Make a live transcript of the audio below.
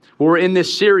We're in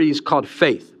this series called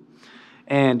Faith.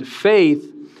 And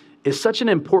faith is such an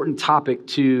important topic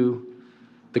to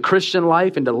the Christian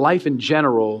life and to life in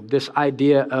general. This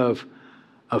idea of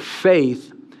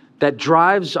faith that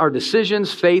drives our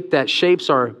decisions, faith that shapes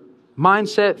our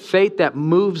mindset, faith that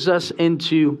moves us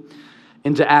into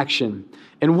action.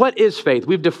 And what is faith?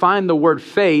 We've defined the word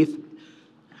faith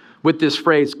with this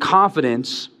phrase,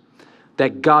 confidence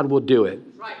that God will do it.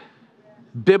 Right.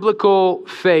 Biblical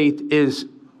faith is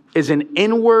an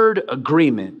inward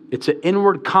agreement. It's an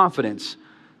inward confidence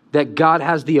that God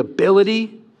has the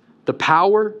ability, the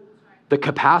power, the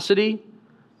capacity,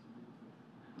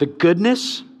 the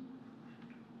goodness,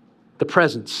 the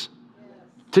presence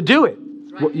to do it.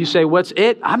 Right. You say, what's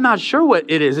it? I'm not sure what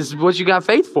it is. This is what you got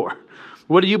faith for.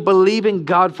 What do you believe in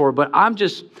God for? But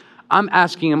I'm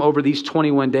asking him over these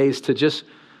 21 days to just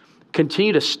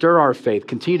continue to stir our faith,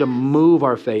 continue to move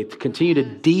our faith, continue to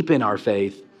deepen our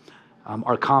faith,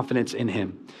 our confidence in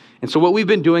him. And so what we've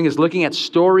been doing is looking at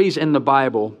stories in the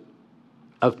Bible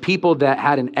of people that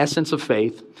had an essence of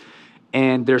faith,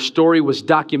 and their story was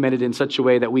documented in such a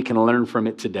way that we can learn from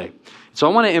it today. So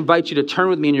I want to invite you to turn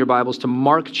with me in your Bibles to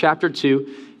Mark chapter 2.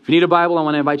 If you need a Bible, I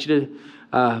want to invite you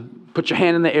to put your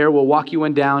hand in the air. We'll walk you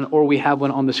one down, or we have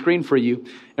one on the screen for you.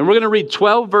 And we're going to read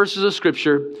 12 verses of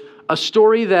Scripture, a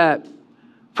story that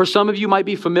for some of you might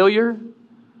be familiar.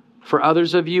 For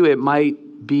others of you, it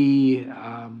might be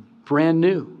brand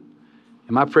new.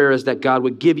 And my prayer is that God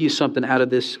would give you something out of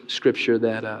this Scripture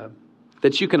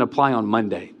that you can apply on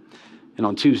Monday and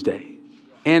on Tuesday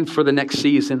and for the next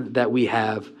season that we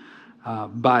have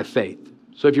by faith.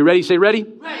 So if you're ready, say ready.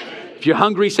 Ready. If you're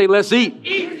hungry, say let's eat.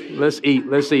 Eat. Let's eat.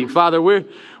 Let's eat. Father,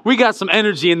 we got some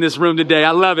energy in this room today.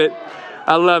 I love it.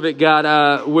 I love it,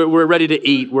 God. We're ready to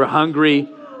eat. We're hungry.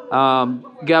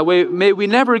 God, may we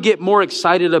never get more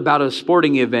excited about a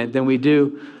sporting event than we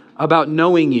do about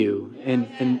knowing you and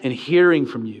hearing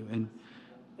from you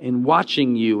and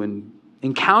watching you and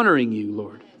encountering you,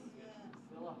 Lord.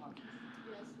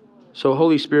 So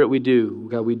Holy Spirit, we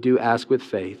do ask with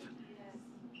faith.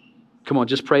 Come on,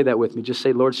 just pray that with me. Just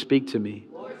say, Lord, speak to me.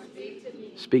 Lord, speak to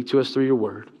me. Speak to us through your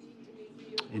word.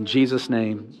 In Jesus'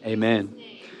 name, amen.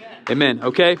 Amen.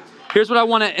 Okay, here's what I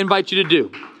want to invite you to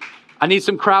do. I need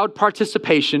some crowd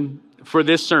participation for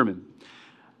this sermon.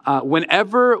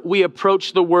 Whenever we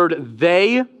approach the word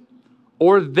they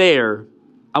or their,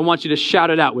 I want you to shout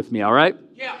it out with me, all right?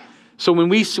 Yeah. So when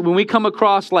we come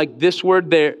across like this word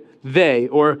there, they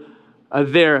or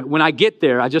there, when I get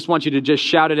there, I just want you to just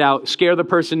shout it out, scare the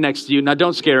person next to you. Now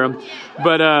don't scare them,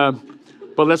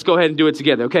 but let's go ahead and do it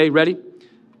together. Okay, ready?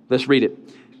 Let's read it.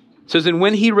 It says, and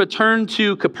when he returned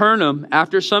to Capernaum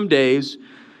after some days,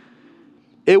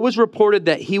 it was reported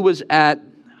that he was at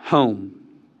home.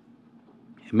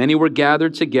 And many were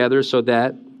gathered together so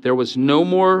that there was no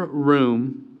more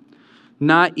room,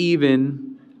 not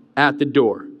even at the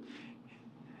door.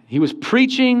 He was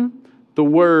preaching the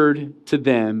word to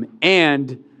them,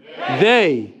 and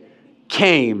they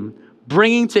came,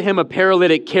 bringing to him a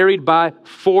paralytic carried by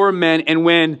 4 men. And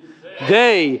when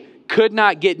they could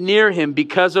not get near him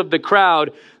because of the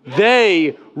crowd,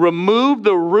 they removed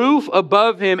the roof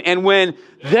above him. And when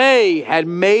they had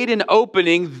made an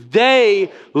opening,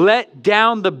 they let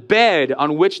down the bed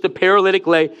on which the paralytic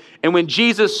lay. And when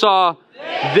Jesus saw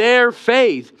their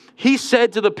faith, he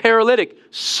said to the paralytic,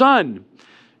 Son,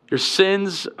 your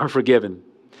sins are forgiven.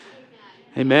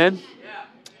 Amen.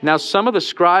 Now, some of the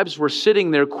scribes were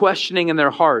sitting there questioning in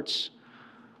their hearts,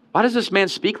 why does this man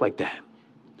speak like that?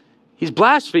 He's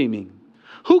blaspheming.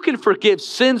 Who can forgive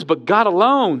sins but God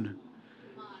alone?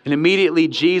 And immediately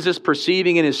Jesus,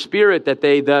 perceiving in his spirit that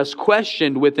they thus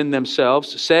questioned within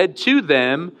themselves, said to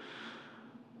them,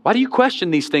 why do you question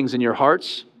these things in your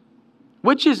hearts?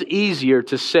 Which is easier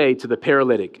to say to the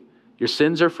paralytic, your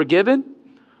sins are forgiven?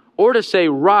 Or to say,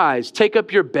 rise, take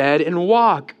up your bed and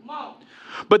walk.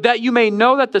 But that you may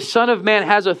know that the Son of Man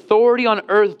has authority on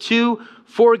earth to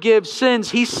forgive sins,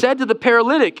 he said to the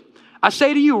paralytic, I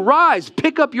say to you, rise,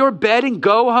 pick up your bed and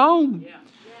go home.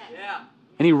 Yeah.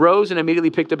 And he rose and immediately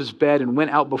picked up his bed and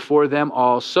went out before them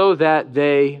all, so that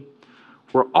they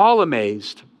were all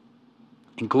amazed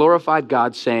and glorified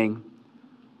God, saying,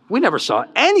 we never saw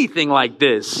anything like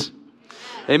this.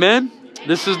 Amen.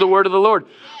 This is the word of the Lord.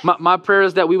 My prayer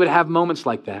is that we would have moments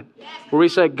like that where we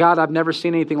say, God, I've never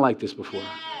seen anything like this before.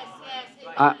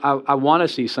 I want to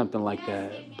see something like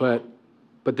that, but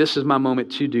this is my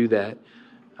moment to do that.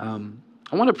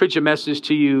 I want to preach a message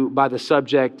to you by the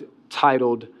subject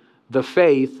titled, The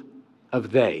Faith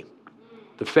of They.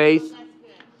 The Faith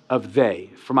of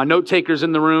They. For my note takers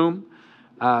in the room,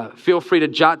 feel free to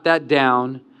jot that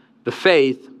down. The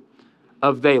faith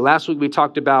of they. Last week we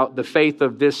talked about the faith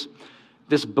of this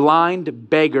blind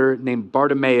beggar named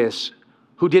Bartimaeus,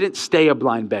 who didn't stay a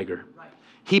blind beggar.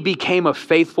 He became a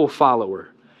faithful follower.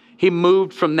 He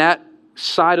moved from that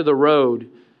side of the road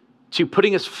to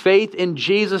putting his faith in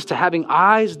Jesus, to having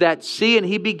eyes that see, and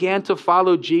he began to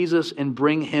follow Jesus and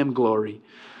bring him glory.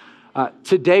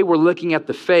 Today we're looking at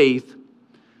the faith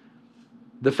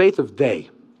of they.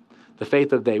 The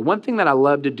faith of they. One thing that I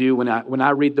love to do when I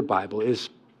read the Bible is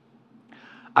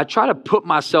I try to put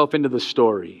myself into the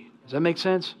story. Does that make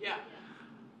sense? Yeah.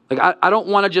 Like I don't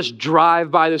want to just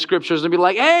drive by the scriptures and be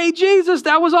like, hey, Jesus,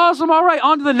 that was awesome. All right,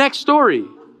 on to the next story.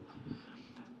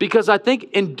 Because I think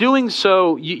in doing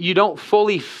so, you don't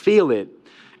fully feel it.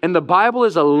 And the Bible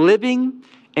is a living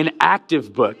and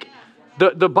active book.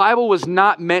 The Bible was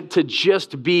not meant to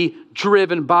just be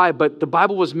driven by, but the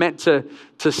Bible was meant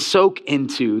to soak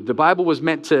into. The Bible was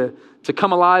meant to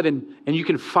come alive, and you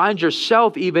can find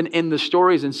yourself even in the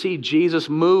stories and see Jesus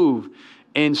move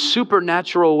in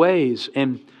supernatural ways.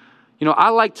 And I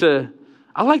like to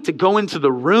go into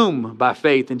the room by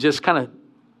faith and just kind of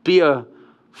be a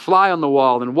fly on the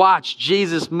wall and watch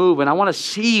Jesus move. And I want to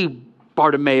see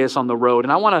Bartimaeus on the road,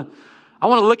 and I want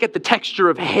to look at the texture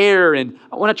of hair, and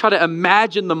I want to try to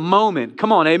imagine the moment.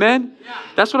 Come on, amen? Yeah.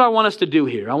 That's what I want us to do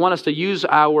here. I want us to use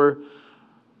our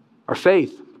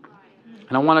faith.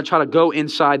 And I want to try to go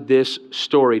inside this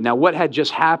story. Now, what had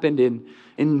just happened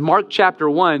in Mark chapter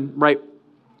 1, right?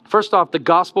 First off, the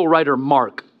gospel writer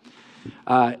Mark.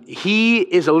 He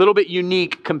is a little bit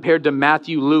unique compared to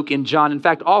Matthew, Luke, and John. In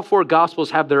fact, all four gospels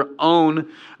have their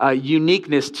own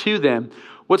uniqueness to them.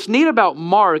 What's neat about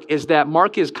Mark is that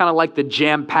Mark is kind of like the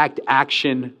jam-packed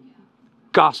action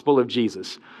gospel of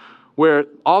Jesus, where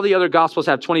all the other gospels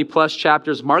have 20 plus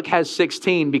chapters. Mark has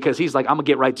 16 because he's like, I'm going to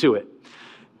get right to it.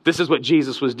 This is what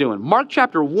Jesus was doing. Mark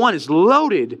chapter 1 is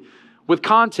loaded with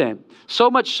content,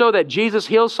 so much so that Jesus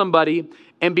heals somebody,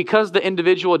 and because the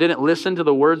individual didn't listen to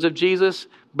the words of Jesus,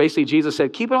 basically Jesus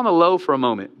said, keep it on the low for a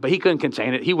moment. But he couldn't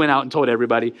contain it. He went out and told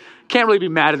everybody. Can't really be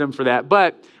mad at him for that.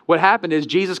 But what happened is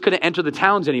Jesus couldn't enter the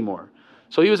towns anymore.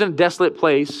 So he was in a desolate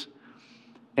place.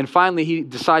 And finally, he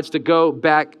decides to go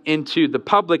back into the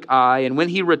public eye. And when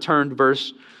he returned,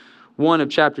 verse 1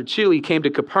 of chapter 2, he came to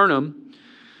Capernaum.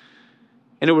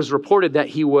 And it was reported that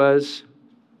he was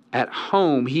at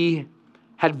home. He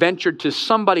had ventured to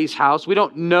somebody's house. We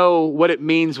don't know what it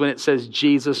means when it says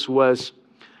Jesus was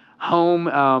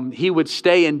home. He would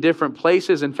stay in different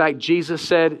places. In fact, Jesus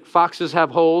said, foxes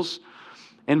have holes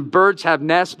and birds have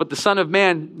nests, but the Son of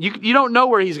Man, you don't know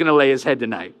where he's going to lay his head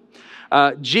tonight.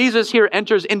 Jesus here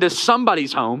enters into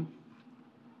somebody's home,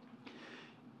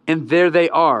 and there they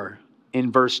are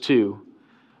in verse 2.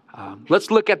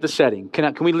 Let's look at the setting.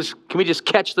 Can we just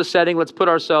catch the setting? Let's put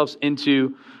ourselves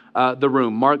into the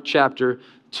room. Mark chapter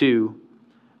 2,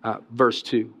 verse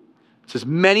 2. It says,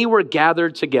 many were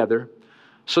gathered together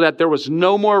so that there was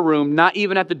no more room, not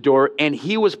even at the door, and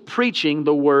he was preaching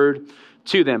the word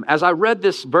to them. As I read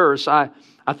this verse, I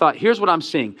thought, here's what I'm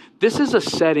seeing. This is a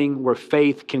setting where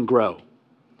faith can grow.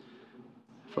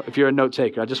 If you're a note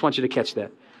taker, I just want you to catch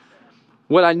that.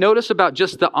 What I notice about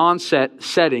just the onset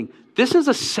setting, this is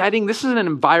a setting, this is an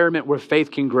environment where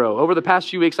faith can grow. Over the past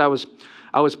few weeks, I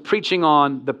was preaching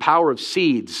on the power of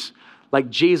seeds, like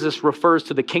Jesus refers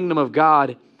to the kingdom of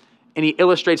God, and he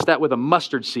illustrates that with a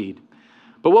mustard seed.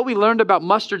 But what we learned about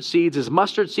mustard seeds is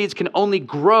mustard seeds can only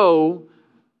grow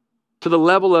to the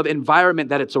level of environment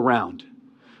that it's around.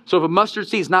 So if a mustard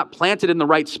seed is not planted in the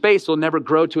right space, it'll never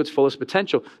grow to its fullest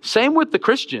potential. Same with the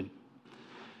Christian.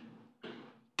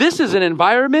 This is an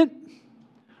environment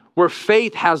where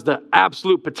faith has the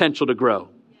absolute potential to grow.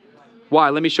 Why?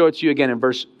 Let me show it to you again in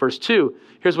verse 2.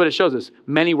 Here's what it shows us.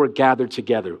 Many were gathered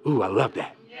together. Ooh, I love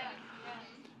that.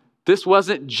 This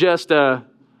wasn't just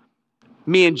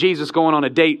me and Jesus going on a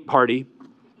date party,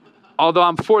 although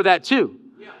I'm for that too.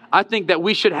 I think that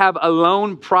we should have a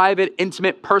lone, private,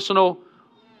 intimate, personal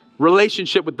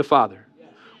relationship with the Father.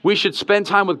 We should spend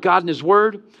time with God in his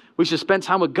word. We should spend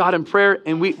time with God in prayer,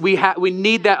 and we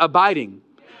need that abiding.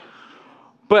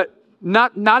 But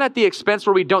not at the expense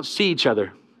where we don't see each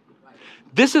other.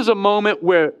 This is a moment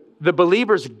where the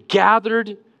believers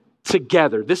gathered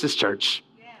together. This is church.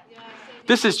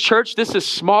 This is church. This is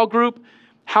small group.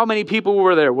 How many people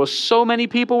were there? Well, so many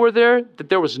people were there that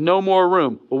there was no more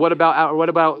room. Well, what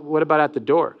about at the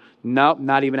door? No,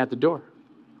 not even at the door.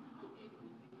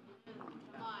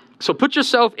 So put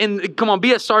yourself in, come on,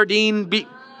 be a sardine.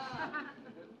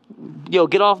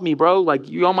 Get off me, bro. Like,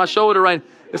 you on my shoulder right.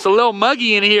 It's a little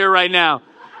muggy in here right now.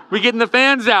 We're getting the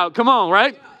fans out. Come on,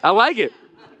 right? I like it.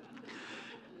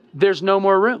 There's no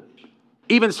more room.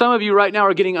 Even some of you right now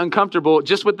are getting uncomfortable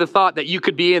just with the thought that you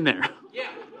could be in there. Yeah.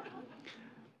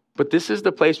 But this is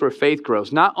the place where faith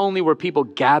grows. Not only were people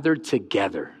gathered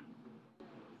together,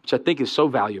 which I think is so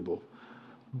valuable,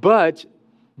 but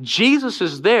Jesus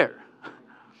is there.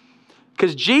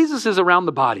 Because Jesus is around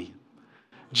the body.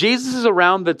 Jesus is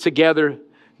around the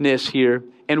togetherness here.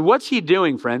 And what's he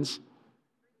doing, friends?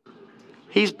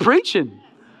 He's preaching.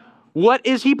 What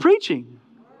is he preaching?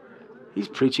 He's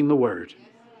preaching the word.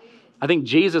 I think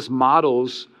Jesus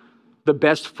models the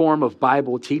best form of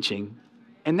Bible teaching,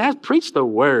 and that's preach the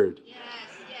word.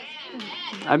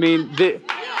 I mean,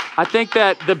 I think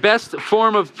that the best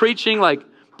form of preaching, like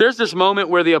there's this moment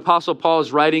where the Apostle Paul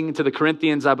is writing to the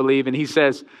Corinthians, I believe, and he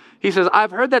says,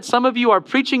 I've heard that some of you are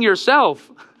preaching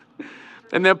yourself.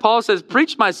 And then Paul says,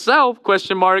 preach myself, ?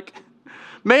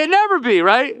 May it never be,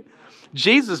 right?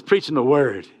 Jesus is preaching the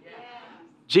word.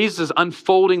 Jesus is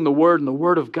unfolding the word, and the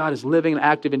word of God is living and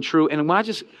active and true. And I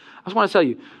just want to tell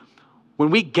you, when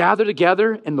we gather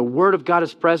together and the word of God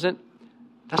is present,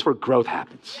 that's where growth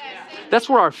happens. That's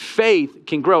where our faith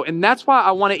can grow. And that's why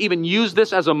I want to even use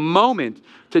this as a moment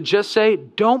to just say,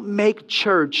 don't make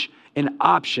church an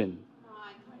option.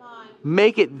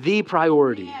 Make it the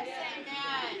priority.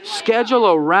 Schedule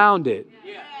around it.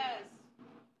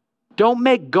 Don't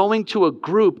make going to a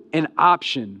group an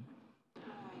option.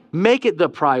 Make it the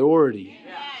priority.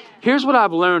 Here's what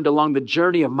I've learned along the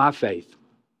journey of my faith.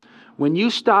 When you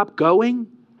stop going,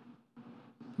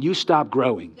 you stop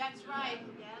growing. That's right.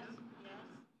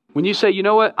 When you say, you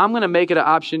know what, I'm going to make it an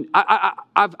option.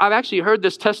 I've actually heard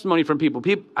this testimony from people.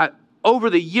 Over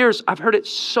the years, I've heard it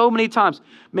so many times.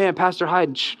 Man, Pastor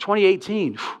Heiden,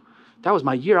 2018, that was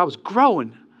my year. I was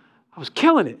growing. I was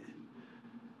killing it.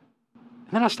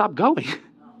 And then I stopped going.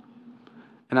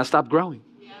 And I stopped growing.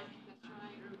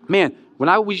 Man, when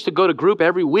I used to go to group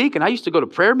every week, and I used to go to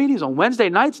prayer meetings on Wednesday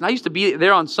nights, and I used to be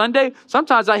there on Sunday,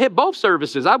 sometimes I hit both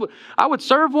services. I would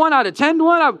serve one, I'd attend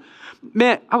one.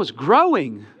 I was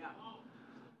growing.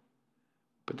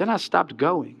 But then I stopped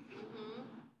going.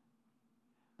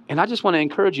 And I just want to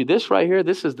encourage you, this right here,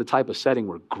 this is the type of setting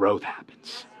where growth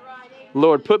happens.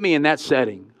 Lord, put me in that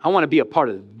setting. I want to be a part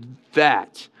of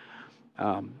that.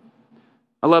 I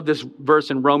love this verse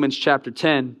in Romans chapter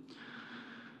 10,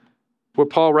 where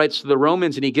Paul writes to the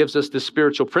Romans and he gives us this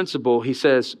spiritual principle. He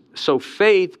says, so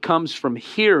faith comes from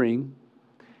hearing,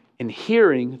 and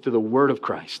hearing through the word of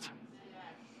Christ.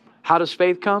 How does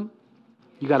faith come?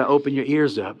 You got to open your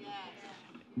ears up.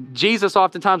 Jesus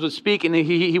oftentimes would speak, and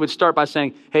he would start by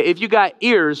saying, hey, if you got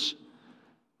ears,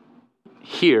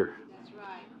 hear.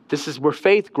 This is where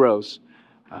faith grows.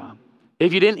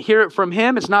 If you didn't hear it from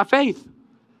him, it's not faith.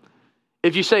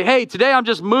 If you say, hey, today I'm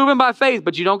just moving by faith,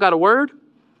 but you don't got a word,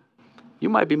 you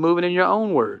might be moving in your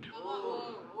own word.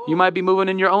 You might be moving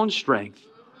in your own strength.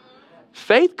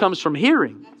 Faith comes from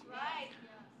hearing.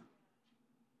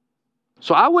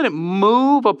 So I wouldn't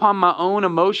move upon my own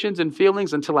emotions and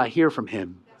feelings until I hear from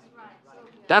him.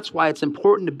 That's why it's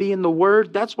important to be in the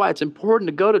word. That's why it's important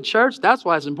to go to church. That's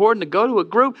why it's important to go to a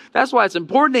group. That's why it's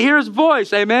important to hear his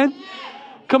voice. Amen.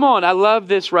 Come on. I love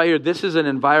this right here. This is an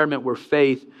environment where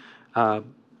faith can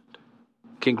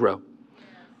grow.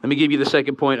 Let me give you the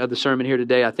second point of the sermon here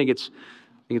today. I think it's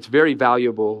very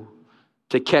valuable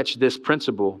to catch this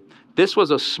principle. This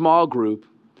was a small group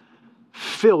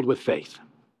filled with faith.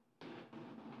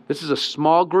 This is a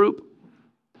small group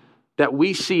that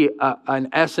we see an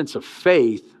essence of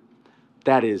faith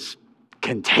that is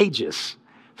contagious.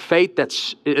 Faith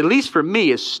that's, at least for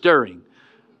me, is stirring.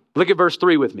 Look at verse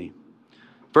 3 with me.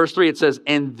 Verse 3, it says,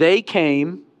 and they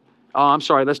came,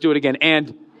 let's do it again.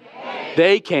 And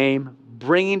they came,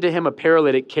 bringing to him a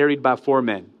paralytic carried by 4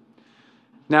 men.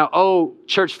 Now,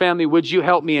 church family, would you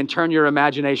help me and turn your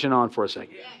imagination on for a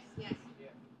second? Yes.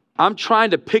 I'm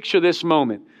trying to picture this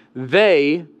moment.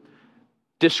 They,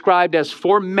 described as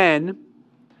 4 men,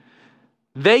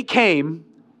 they came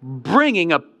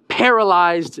bringing a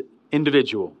paralyzed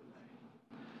individual.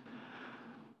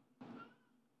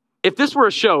 If this were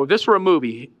a show, if this were a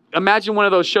movie, imagine one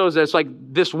of those shows that's like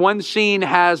this one scene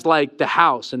has like the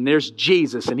house and there's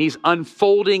Jesus and he's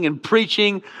unfolding and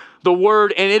preaching the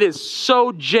word, and it is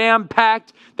so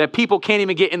jam-packed that people can't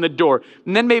even get in the door.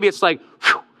 And then maybe it's like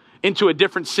into a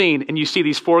different scene and you see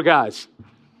these 4 guys.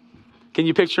 Can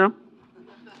you picture them?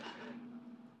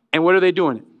 And what are they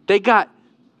doing? They got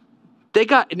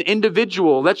an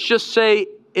individual, let's just say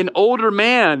an older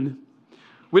man.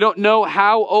 We don't know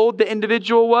how old the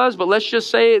individual was, but let's just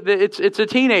say that it's a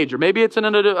teenager. Maybe it's an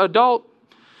adult.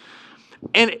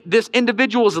 And this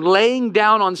individual is laying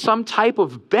down on some type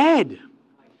of bed.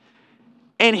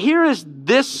 And here is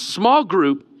this small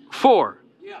group, 4.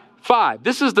 5.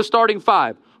 This is the starting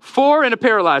 5. 4 and a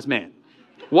paralyzed man.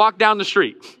 Walk down the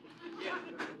street.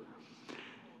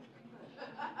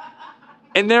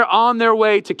 And they're on their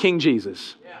way to King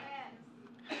Jesus.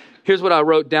 Here's what I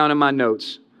wrote down in my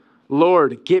notes.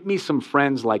 Lord, get me some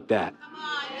friends like that.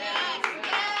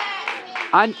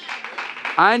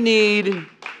 I need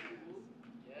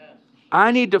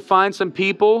to find some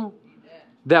people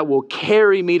that will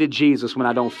carry me to Jesus when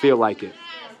I don't feel like it.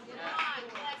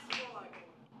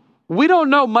 We don't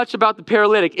know much about the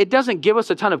paralytic. It doesn't give us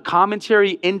a ton of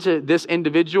commentary into this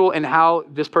individual and how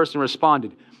this person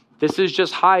responded. This is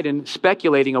just Heiden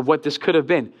speculating of what this could have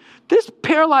been. This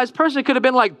paralyzed person could have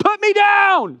been like, put me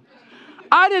down.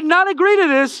 I did not agree to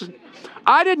this.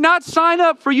 I did not sign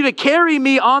up for you to carry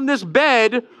me on this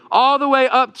bed all the way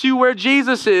up to where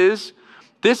Jesus is.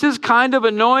 This is kind of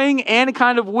annoying and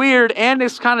kind of weird and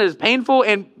it's kind of painful.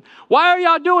 And why are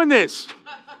y'all doing this?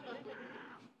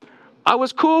 I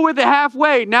was cool with it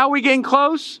halfway. Now we're getting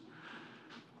close.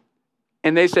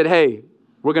 And they said, hey,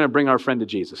 we're going to bring our friend to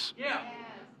Jesus. Yeah.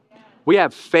 We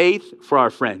have faith for our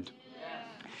friend.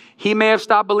 He may have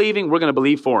stopped believing. We're going to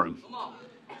believe for him.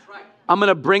 I'm going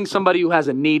to bring somebody who has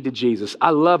a need to Jesus.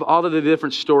 I love all of the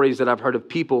different stories that I've heard of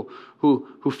people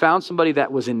who found somebody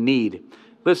that was in need.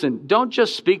 Listen, don't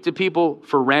just speak to people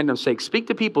for random sake. Speak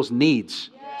to people's needs.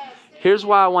 Here's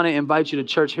why I want to invite you to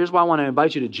church. Here's why I want to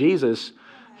invite you to Jesus.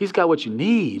 He's got what you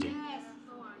need.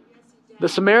 The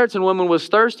Samaritan woman was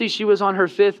thirsty. She was on her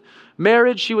 5th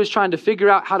marriage. She was trying to figure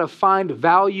out how to find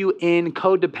value in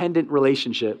codependent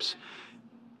relationships.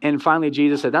 And finally,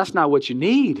 Jesus said, that's not what you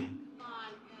need.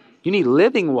 You need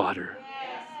living water.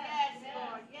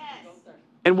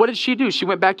 And what did she do? She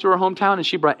went back to her hometown and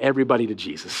she brought everybody to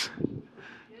Jesus.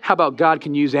 How about God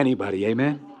can use anybody?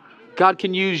 Amen. God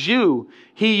can use you.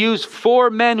 He used 4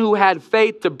 men who had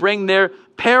faith to bring their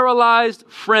paralyzed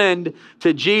friend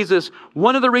to Jesus.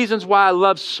 One of the reasons why I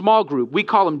love small group, we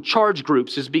call them charge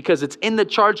groups, is because it's in the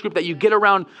charge group that you get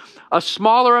around a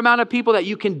smaller amount of people that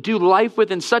you can do life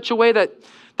with in such a way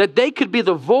that they could be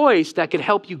the voice that could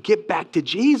help you get back to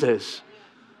Jesus.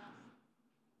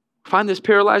 Find this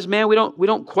paralyzed man. We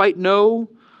don't quite know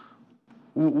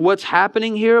what's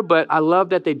happening here, but I love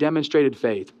that they demonstrated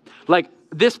faith. Like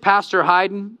this Pastor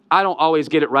Heiden, I don't always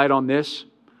get it right on this.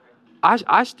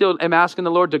 I still am asking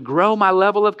the Lord to grow my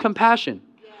level of compassion,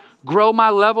 grow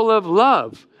my level of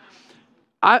love.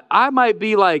 I might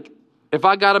be like, if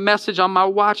I got a message on my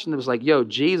watch and it was like, yo,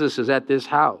 Jesus is at this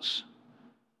house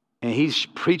and he's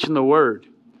preaching the word.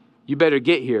 You better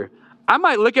get here. I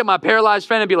might look at my paralyzed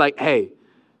friend and be like, hey,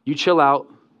 you chill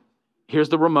out. Here's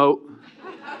the remote.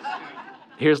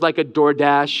 Here's like a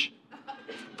DoorDash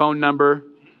phone number.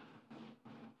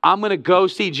 I'm going to go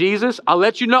see Jesus. I'll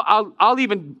let you know. I'll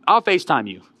FaceTime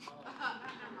you.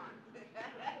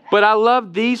 But I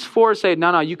love these 4 say,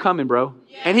 no, you coming, bro.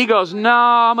 And he goes, no,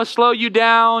 I'm going to slow you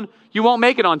down. You won't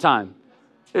make it on time.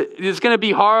 It's going to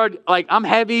be hard. Like, I'm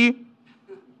heavy.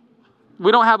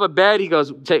 We don't have a bed. He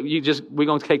goes, we're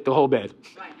going to take the whole bed.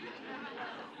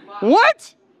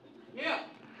 What?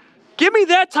 Give me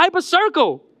that type of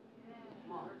circle.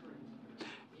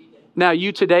 Now,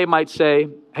 you today might say,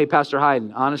 hey, Pastor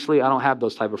Heiden, honestly, I don't have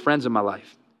those type of friends in my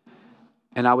life.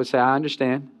 And I would say, I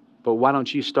understand, but why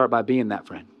don't you start by being that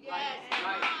friend?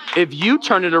 If you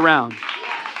turn it around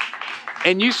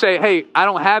and you say, hey, I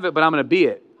don't have it, but I'm going to be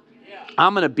it.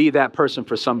 I'm going to be that person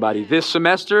for somebody. This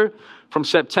semester, from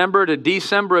September to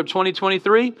December of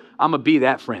 2023, I'm going to be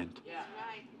that friend.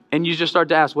 And you just start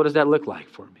to ask, what does that look like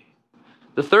for me?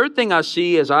 The third thing I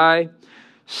see as I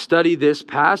study this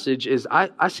passage is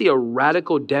I see a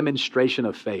radical demonstration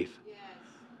of faith.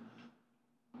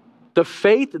 The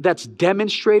faith that's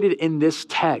demonstrated in this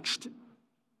text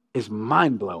is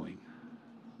mind-blowing.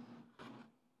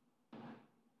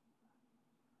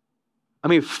 I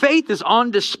mean, faith is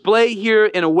on display here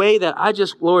in a way that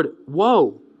Lord,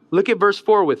 whoa, look at verse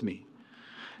 4 with me.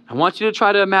 I want you to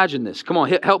try to imagine this. Come on,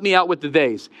 help me out with the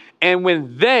theys. And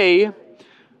when they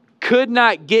could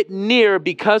not get near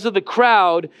because of the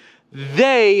crowd,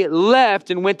 they left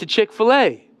and went to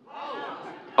Chick-fil-A.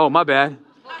 Oh, my bad.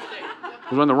 I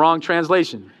was on the wrong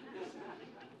translation.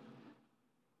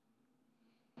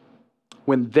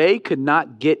 When they could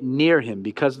not get near him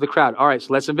because of the crowd. All right,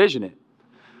 so let's envision it.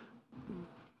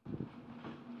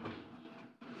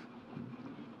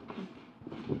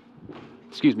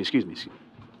 Excuse me.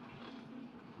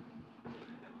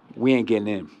 We ain't getting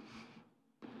in.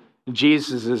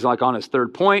 Jesus is like on his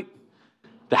 3rd point.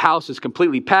 The house is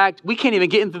completely packed. We can't even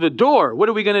get into the door. What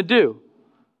are we going to do?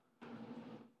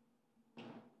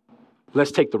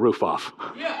 Let's take the roof off.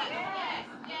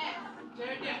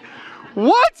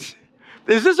 What?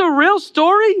 Is this a real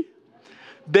story?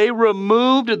 They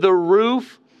removed the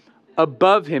roof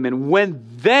above him. And when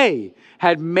they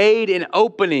had made an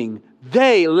opening,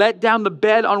 they let down the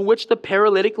bed on which the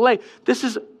paralytic lay. This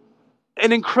is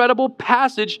an incredible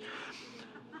passage.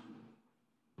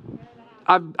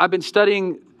 I've been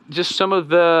studying just some of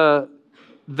the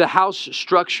house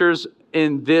structures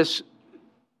in this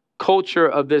culture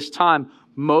of this time.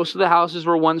 Most of the houses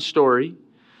were one story.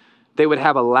 They would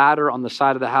have a ladder on the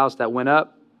side of the house that went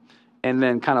up and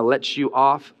then kind of lets you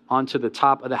off onto the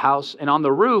top of the house. And on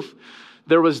the roof,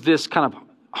 there was this kind of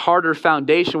harder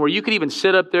foundation where you could even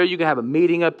sit up there. You could have a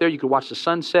meeting up there. You could watch the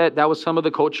sunset. That was some of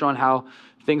the culture on how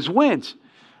things went.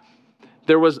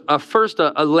 There was first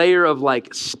a layer of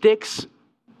like sticks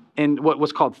and what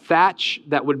was called thatch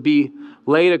that would be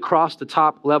laid across the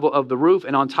top level of the roof.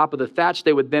 And on top of the thatch,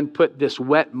 they would then put this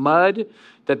wet mud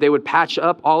that they would patch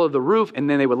up all of the roof, and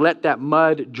then they would let that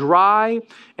mud dry.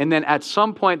 And then at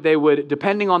some point they would,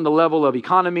 depending on the level of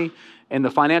economy and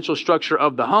the financial structure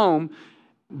of the home,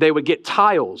 they would get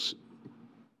tiles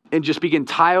and just begin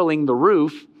tiling the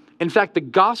roof. In fact, the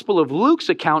Gospel of Luke's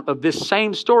account of this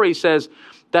same story says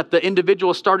that the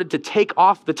individual started to take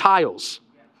off the tiles.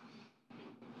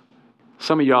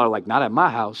 Some of y'all are like, not at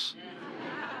my house.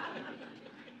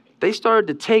 They started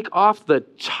to take off the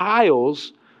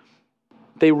tiles.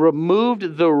 They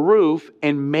removed the roof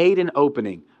and made an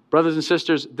opening. Brothers and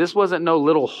sisters, this wasn't no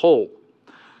little hole.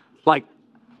 Like,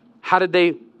 how did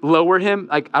they lower him?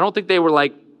 Like, I don't think they were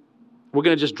like, we're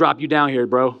going to just drop you down here,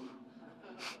 bro.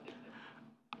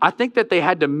 I think that they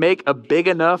had to make a big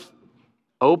enough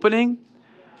opening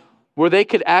where they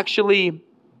could actually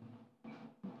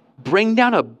bring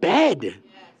down a bed.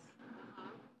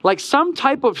 Like some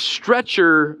type of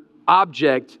stretcher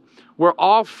object where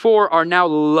all four are now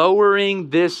lowering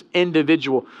this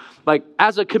individual. Like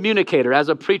as a communicator, as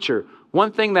a preacher,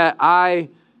 one thing that I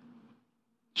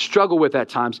struggle with at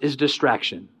times is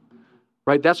distraction,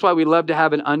 right? That's why we love to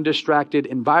have an undistracted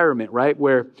environment, right?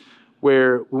 Where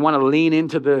we want to lean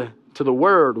into the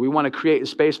word. We want to create a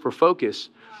space for focus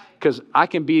because I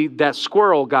can be that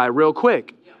squirrel guy real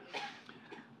quick.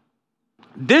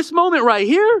 This moment right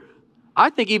here, I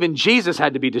think even Jesus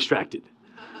had to be distracted.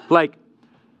 Like,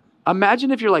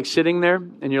 imagine if you're like sitting there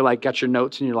and you're like, got your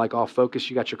notes and you're like all focused,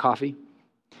 you got your coffee.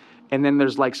 And then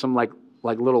there's like some like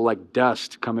little like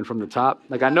dust coming from the top.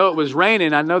 Like I know it was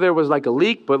raining. I know there was like a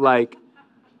leak, but like,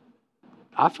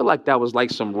 I feel like that was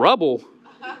like some rubble.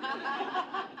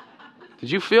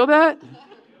 Did you feel that?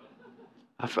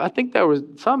 I think there was,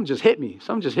 something just hit me.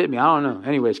 I don't know.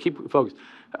 Anyways, keep focused.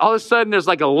 All of a sudden there's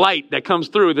like a light that comes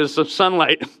through. There's some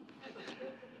sunlight.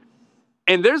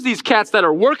 And there's these cats that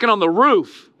are working on the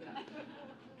roof.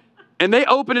 And they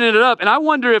opening it up. And I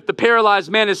wonder if the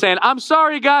paralyzed man is saying, I'm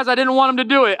sorry, guys. I didn't want him to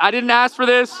do it. I didn't ask for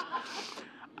this.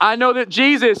 I know that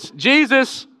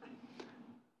Jesus,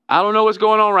 I don't know what's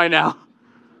going on right now.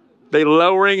 They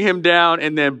lowering him down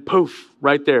and then poof,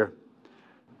 right there.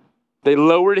 They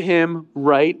lowered him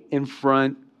right in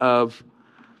front of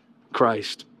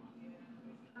Christ.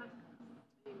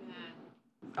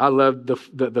 I love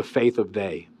the faith of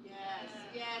they.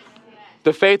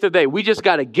 The faith of they. We just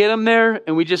got to get them there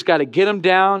and we just got to get them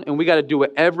down and we got to do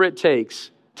whatever it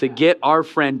takes to get our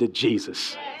friend to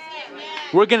Jesus.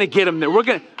 We're going to get him there. We're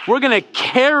going to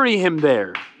carry him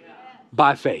there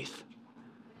by faith.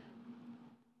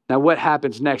 Now, what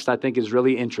happens next, I think, is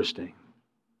really interesting.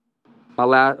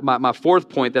 My fourth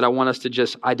point that I want us to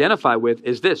just identify with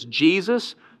is this.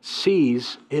 Jesus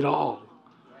sees it all.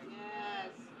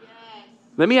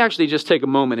 Let me actually just take a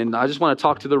moment, and I just want to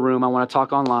talk to the room. I want to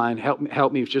talk online.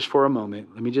 Help me just for a moment.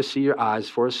 Let me just see your eyes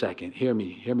for a second. Hear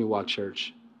me, Walk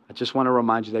Church. I just want to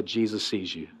remind you that Jesus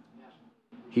sees you.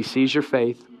 He sees your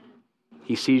faith.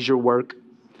 He sees your work.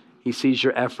 He sees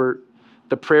your effort.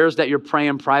 The prayers that you're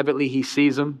praying privately, he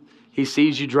sees them. He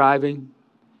sees you driving.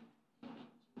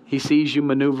 He sees you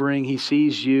maneuvering. He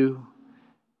sees you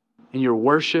in your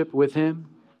worship with him.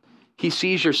 He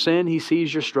sees your sin. He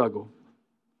sees your struggle.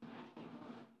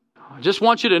 I just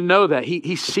want you to know that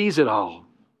he sees it all.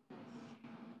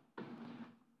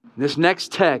 This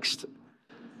next text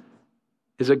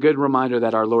is a good reminder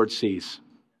that our Lord sees.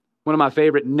 One of my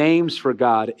favorite names for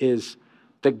God is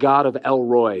the God of El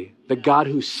Roy, the God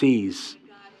who sees.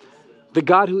 The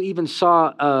God who even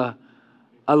saw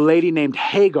a lady named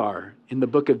Hagar in the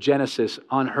book of Genesis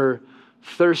on her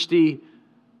thirsty,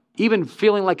 even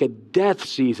feeling like a death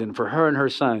season for her and her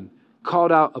son,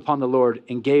 called out upon the Lord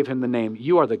and gave him the name,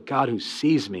 you are the God who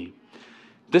sees me.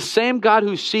 The same God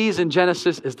who sees in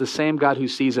Genesis is the same God who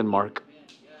sees in Mark.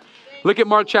 Look at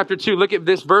Mark chapter 2. Look at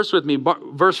this verse with me.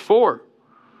 Verse 4.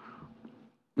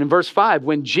 In verse 5,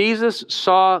 when Jesus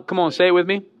saw, come on, say it with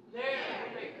me.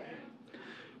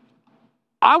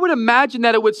 I would imagine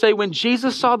that it would say when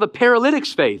Jesus saw the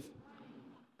paralytic's faith,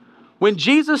 when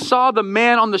Jesus saw the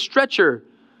man on the stretcher.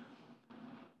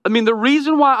 I mean, the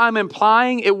reason why I'm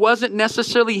implying it wasn't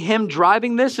necessarily him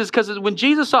driving this is because when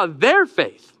Jesus saw their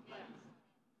faith,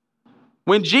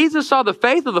 when Jesus saw the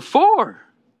faith of the four,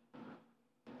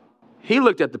 he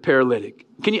looked at the paralytic.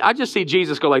 I just see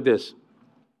Jesus go like this.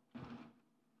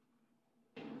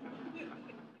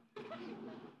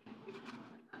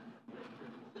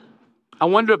 I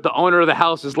wonder if the owner of the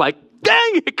house is like,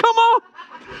 dang it, come on.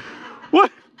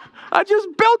 What? I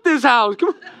just built this house. Come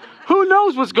on. Who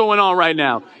knows what's going on right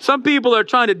now? Some people are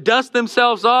trying to dust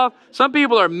themselves off. Some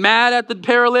people are mad at the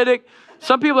paralytic.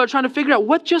 Some people are trying to figure out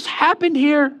what just happened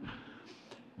here.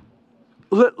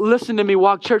 Listen to me,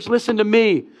 Walk Church. Listen to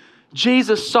me.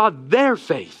 Jesus saw their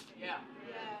faith.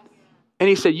 And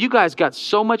he said, you guys got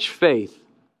so much faith.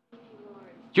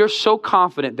 You're so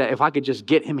confident that if I could just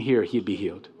get him here, he'd be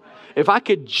healed. If I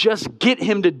could just get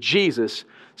him to Jesus,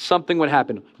 something would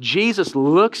happen. Jesus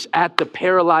looks at the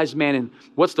paralyzed man, and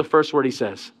what's the first word he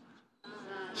says?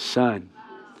 Son.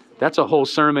 That's a whole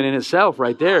sermon in itself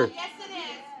right there. Yes, it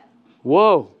is.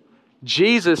 Whoa.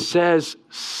 Jesus says,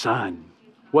 son.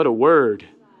 What a word.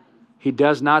 He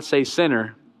does not say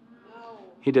sinner.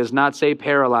 He does not say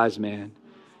paralyzed man.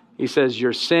 He says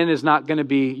your sin is not going to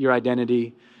be your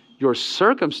identity. Your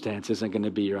circumstance isn't going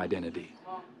to be your identity.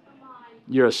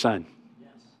 You're a son.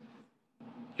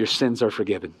 Your sins are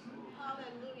forgiven.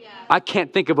 I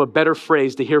can't think of a better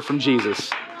phrase to hear from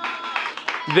Jesus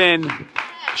than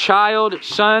child,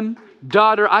 son,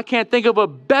 daughter. I can't think of a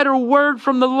better word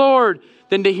from the Lord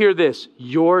than to hear this.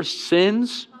 Your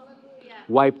sins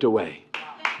wiped away.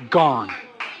 Gone.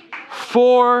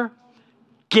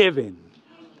 Forgiven.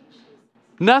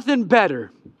 Nothing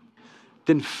better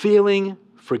than feeling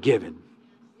forgiven.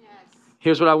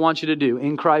 Here's what I want you to do.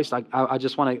 In Christ, I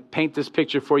just want to paint this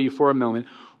picture for you for a moment.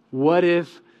 What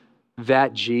if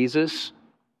that Jesus,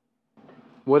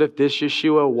 what if this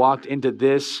Yeshua walked into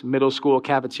this middle school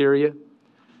cafeteria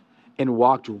and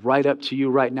walked right up to you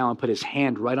right now and put his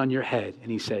hand right on your head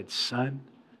and he said, son,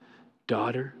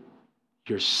 daughter,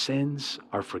 your sins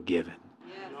are forgiven.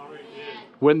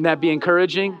 Wouldn't that be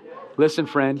encouraging? Listen,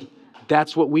 friend,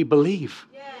 that's what we believe.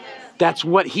 That's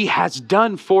what he has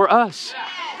done for us.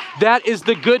 That is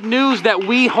the good news that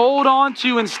we hold on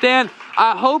to and stand.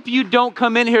 I hope you don't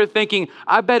come in here thinking,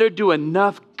 I better do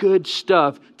enough good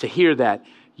stuff to hear that.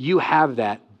 You have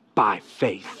that by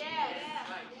faith.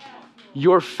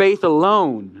 Your faith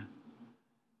alone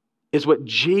is what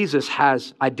Jesus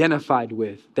has identified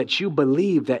with, that you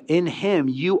believe that in him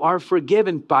you are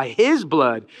forgiven by his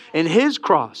blood and his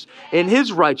cross and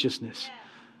his righteousness.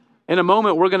 In a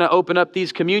moment, we're going to open up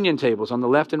these communion tables on the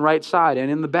left and right side and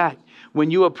in the back. When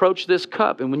you approach this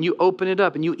cup and when you open it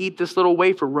up and you eat this little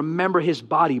wafer, remember his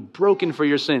body broken for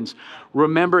your sins.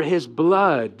 Remember his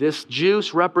blood. This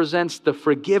juice represents the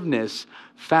forgiveness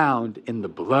found in the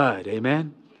blood.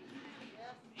 Amen.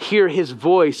 Hear his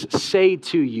voice say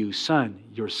to you, son,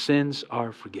 your sins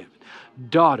are forgiven.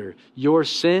 Daughter, your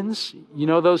sins, you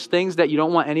know those things that you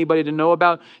don't want anybody to know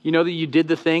about? You know that you did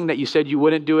the thing that you said you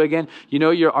wouldn't do again? You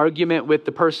know your argument with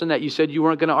the person that you said you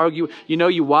weren't going to argue? You know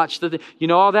you watched the thing? You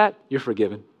know all that? You're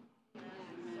forgiven.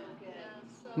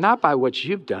 Not by what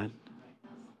you've done,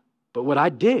 but what I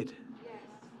did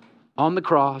on the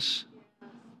cross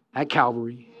at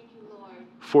Calvary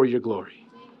for your glory.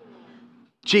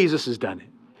 Jesus has done it.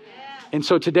 And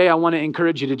so today I want to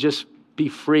encourage you to just be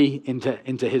free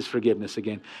into his forgiveness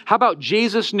again. How about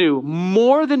Jesus knew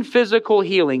more than physical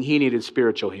healing, he needed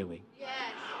spiritual healing.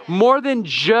 More than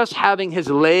just having his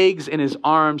legs and his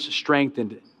arms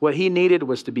strengthened. What he needed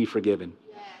was to be forgiven.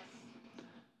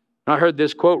 I heard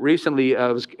this quote recently.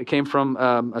 It came from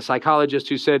a psychologist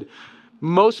who said,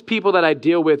 most people that I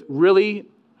deal with really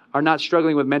are not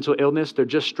struggling with mental illness. They're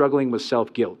just struggling with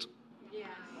self-guilt.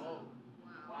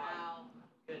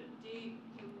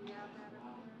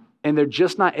 And they're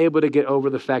just not able to get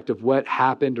over the fact of what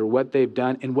happened or what they've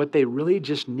done. And what they really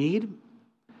just need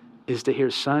is to hear,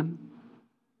 son,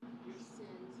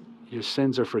 your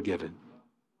sins are forgiven.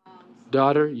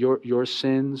 Daughter, your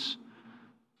sins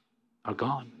are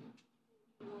gone.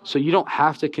 So you don't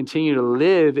have to continue to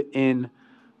live in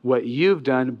what you've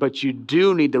done, but you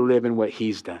do need to live in what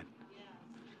he's done.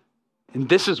 And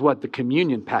this is what the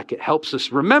communion packet helps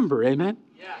us remember, amen?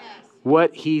 Yes.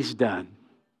 What he's done.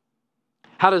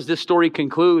 How does this story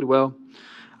conclude? Well,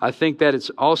 I think that it's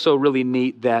also really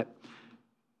neat that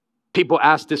people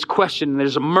ask this question, and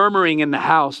there's a murmuring in the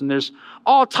house, and there's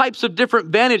all types of different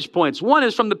vantage points. One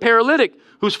is from the paralytic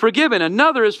who's forgiven.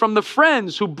 Another is from the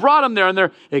friends who brought him there, and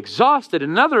they're exhausted.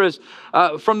 Another is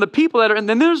from the people that are, and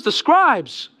then there's the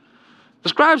scribes. The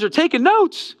scribes are taking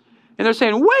notes, and they're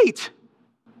saying, wait,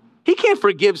 he can't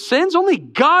forgive sins. Only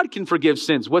God can forgive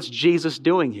sins. What's Jesus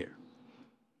doing here?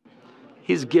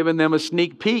 He's giving them a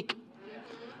sneak peek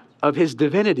of his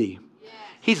divinity.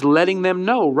 He's letting them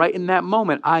know right in that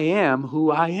moment, I am who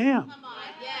I am.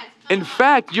 In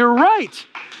fact, you're right.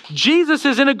 Jesus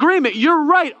is in agreement. You're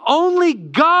right. Only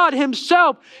God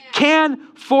himself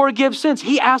can forgive sins.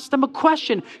 He asked them a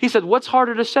question. He said, what's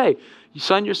harder to say?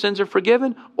 Son, your sins are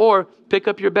forgiven, or pick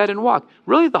up your bed and walk.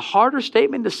 Really, the harder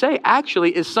statement to say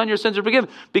actually is, son, your sins are forgiven,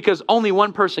 because only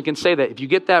one person can say that. If you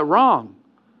get that wrong,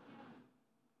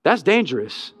 that's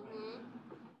dangerous.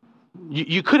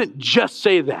 You couldn't just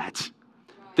say that.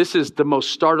 This is the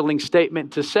most startling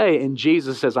statement to say, and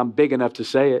Jesus says, I'm big enough to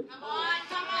say it.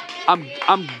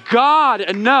 I'm God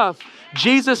enough.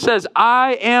 Jesus says,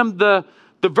 I am the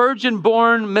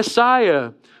virgin-born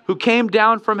Messiah who came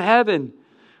down from heaven.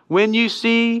 When you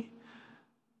see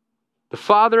the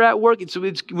Father at work,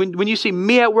 when you see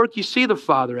me at work, you see the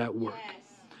Father at work.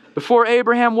 Before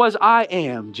Abraham was, I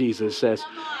am, Jesus says.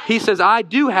 He says, I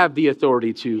do have the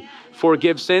authority to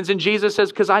forgive sins. And Jesus says,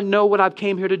 because I know what I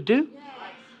came here to do.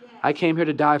 I came here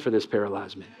to die for this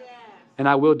paralyzed man. And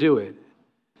I will do it.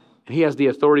 And he has the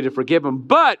authority to forgive him.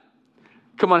 But,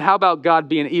 come on, how about God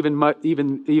being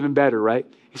even better, right?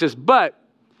 He says, but,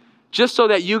 just so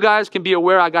that you guys can be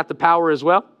aware I got the power as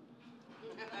well.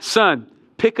 Son,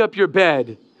 pick up your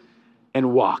bed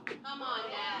and walk.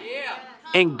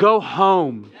 And go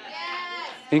home.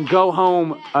 And go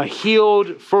home a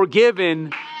healed,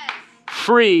 forgiven,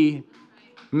 free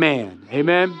man.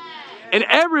 Amen. And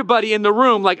everybody in the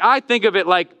room, like I think of it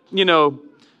like, you know,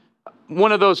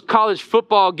 one of those college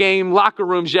football game locker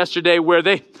rooms yesterday where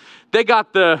they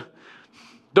got the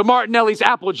Martinelli's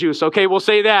apple juice. Okay, we'll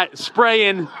say that,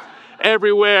 spraying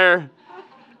everywhere.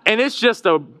 And it's just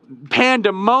a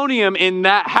pandemonium in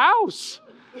that house.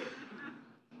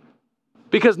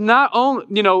 Because not only,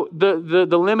 you know,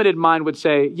 the limited mind would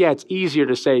say, yeah, it's easier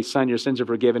to say, son, your sins are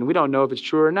forgiven. We don't know if it's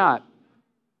true or not.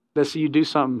 Let's see you do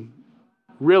something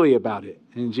really about it.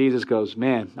 And Jesus goes,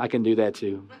 man, I can do that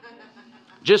too.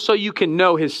 Just so you can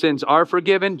know his sins are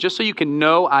forgiven, just so you can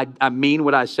know I mean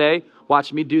what I say,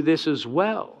 watch me do this as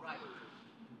well.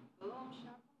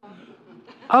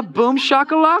 A boom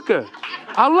shakalaka.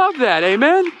 I love that.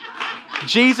 Amen.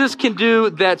 Jesus can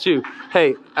do that too.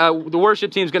 Hey, the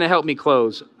worship team is going to help me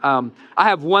close. I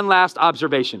have one last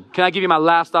observation. Can I give you my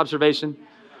last observation?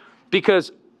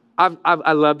 Because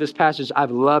I love this passage.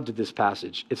 I've loved this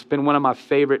passage. It's been one of my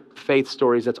favorite faith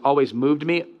stories that's always moved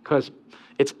me because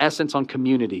its essence on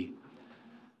community.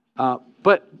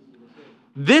 But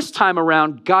this time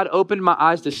around, God opened my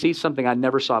eyes to see something I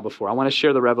never saw before. I want to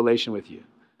share the revelation with you.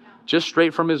 Just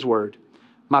straight from his word.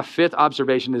 My fifth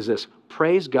observation is this.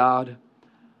 Praise God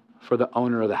for the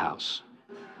owner of the house.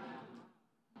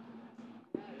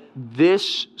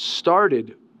 This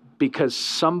started because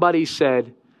somebody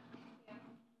said,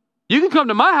 you can come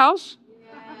to my house.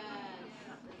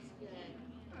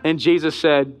 And Jesus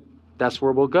said, that's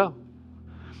where we'll go.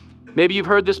 Maybe you've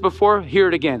heard this before. Hear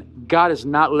it again. God is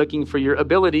not looking for your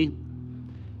ability.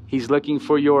 He's looking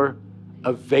for your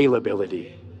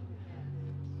availability.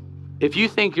 If you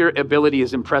think your ability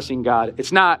is impressing God,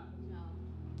 it's not.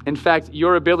 In fact,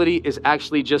 your ability is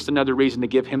actually just another reason to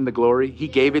give him the glory. He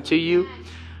gave it to you.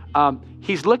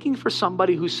 He's looking for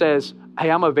somebody who says, hey,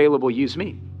 I'm available, use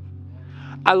me.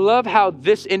 I love how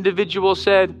this individual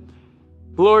said,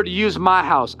 Lord, use my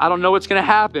house. I don't know what's going to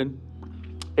happen.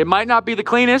 It might not be the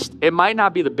cleanest. It might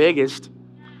not be the biggest.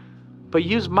 But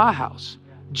use my house.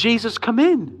 Jesus, come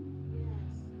in.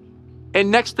 And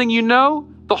next thing you know,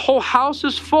 the whole house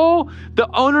is full. The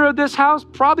owner of this house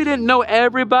probably didn't know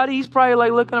everybody. He's probably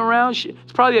like looking around.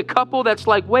 It's probably a couple that's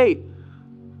like, wait,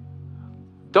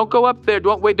 don't go up there.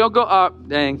 Don't go up.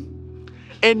 Dang.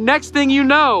 And next thing you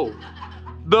know,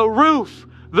 the roof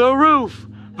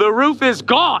is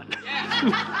gone.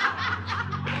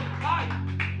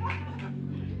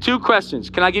 Two questions.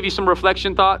 Can I give you some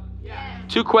reflection thought?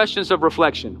 Two questions of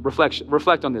reflection.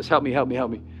 Reflect on this. Help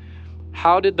me.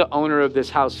 How did the owner of this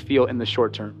house feel in the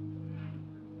short term?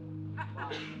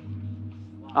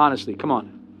 Honestly, come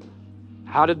on.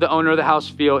 How did the owner of the house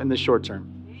feel in the short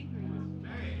term?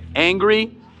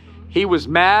 Angry. He was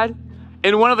mad.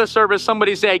 In one of the service,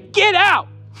 somebody said, get out.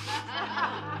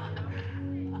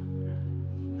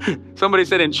 Somebody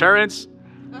said insurance.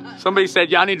 Somebody said,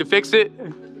 y'all need to fix it.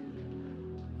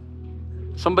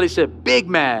 Somebody said, big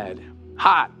mad,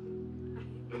 hot,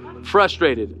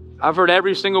 frustrated. I've heard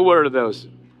every single word of those.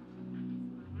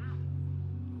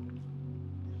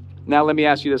 Now let me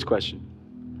ask you this question.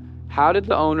 How did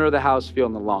the owner of the house feel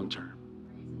in the long term?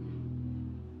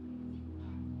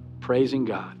 Praising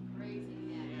God.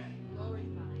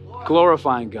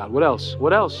 Glorifying God. What else?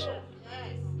 What else?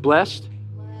 Blessed?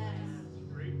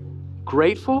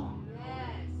 Grateful?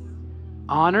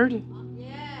 Honored?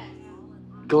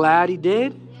 Glad he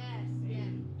did?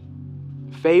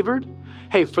 Favored?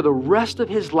 Hey, for the rest of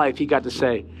his life, he got to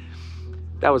say,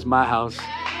 that was my house.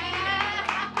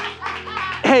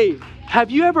 Hey,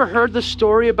 have you ever heard the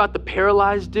story about the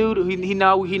paralyzed dude? He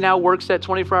now works at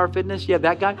 24-Hour Fitness? Yeah,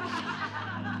 that guy.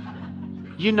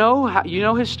 You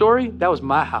know his story? That was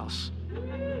my house.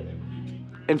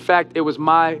 In fact, it was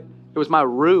my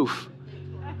roof.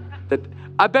 That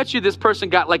I bet you this person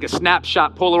got like a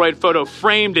snapshot Polaroid photo,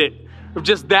 framed it of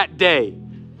just that day.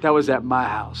 That was at my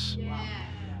house.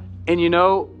 And you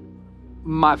know,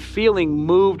 my feeling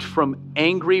moved from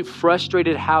angry,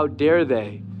 frustrated, how dare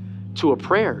they, to a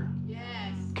prayer.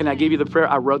 Can I give you the prayer?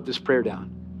 I wrote this prayer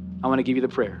down. I want to give you the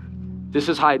prayer. This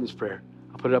is Heiden's prayer.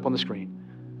 I'll put it up on the screen.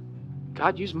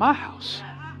 God, use my house.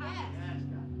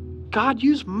 God,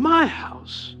 use my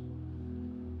house.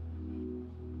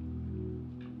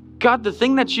 God, the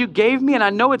thing that you gave me, and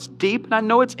I know it's deep, and I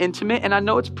know it's intimate, and I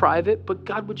know it's private, but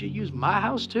God, would you use my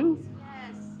house too?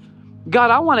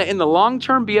 God, I want to, in the long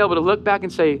term, be able to look back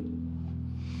and say,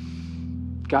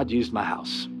 God used my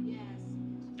house.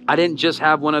 I didn't just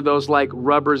have one of those like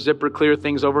rubber zipper clear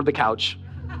things over the couch.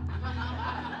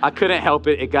 I couldn't help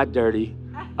it. It got dirty.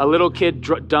 A little kid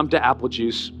dumped the apple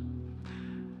juice.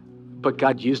 But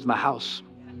God used my house.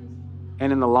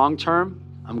 And in the long term,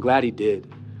 I'm glad he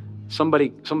did.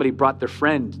 Somebody brought their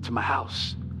friend to my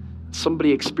house.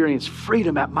 Somebody experienced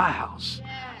freedom at my house.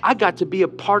 I got to be a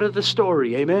part of the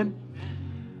story. Amen.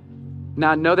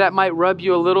 Now, I know that might rub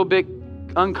you a little bit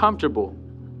uncomfortable,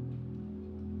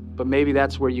 but maybe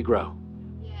that's where you grow.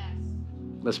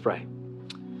 Let's pray.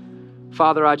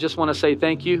 Father, I just want to say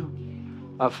thank you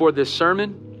for this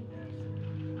sermon.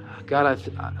 God,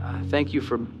 I thank you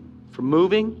for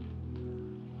moving,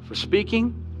 for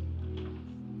speaking,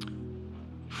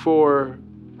 for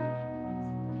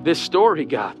this story,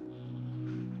 God,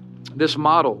 this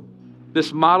model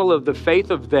of the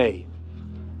faith of they.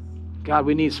 God,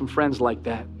 we need some friends like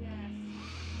that.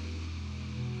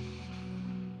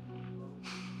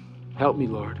 Help me,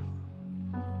 Lord.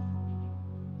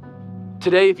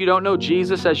 Today, if you don't know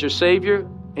Jesus as your Savior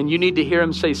and you need to hear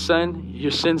him say, son, your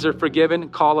sins are forgiven,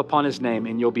 call upon his name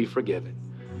and you'll be forgiven.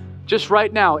 Just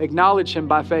right now, acknowledge him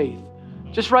by faith.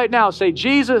 Just right now, say,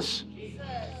 Jesus,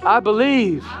 I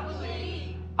believe.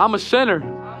 I'm a sinner.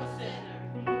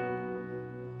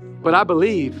 But I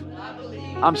believe.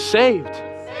 I'm saved.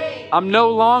 I'm no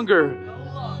longer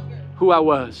who I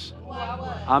was.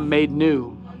 I'm made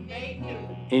new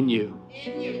in you.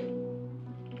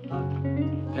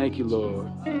 Thank you, Lord.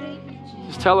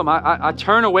 Just tell him, I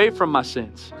turn away from my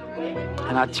sins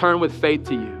and I turn with faith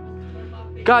to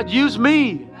you. God, use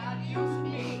me.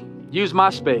 Use my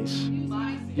space.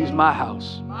 Use my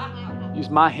house. Use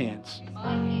my hands.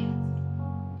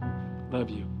 Love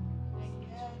you.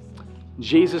 In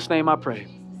Jesus' name I pray.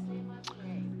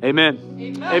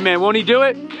 Amen. Amen. Won't he do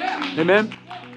it? Amen.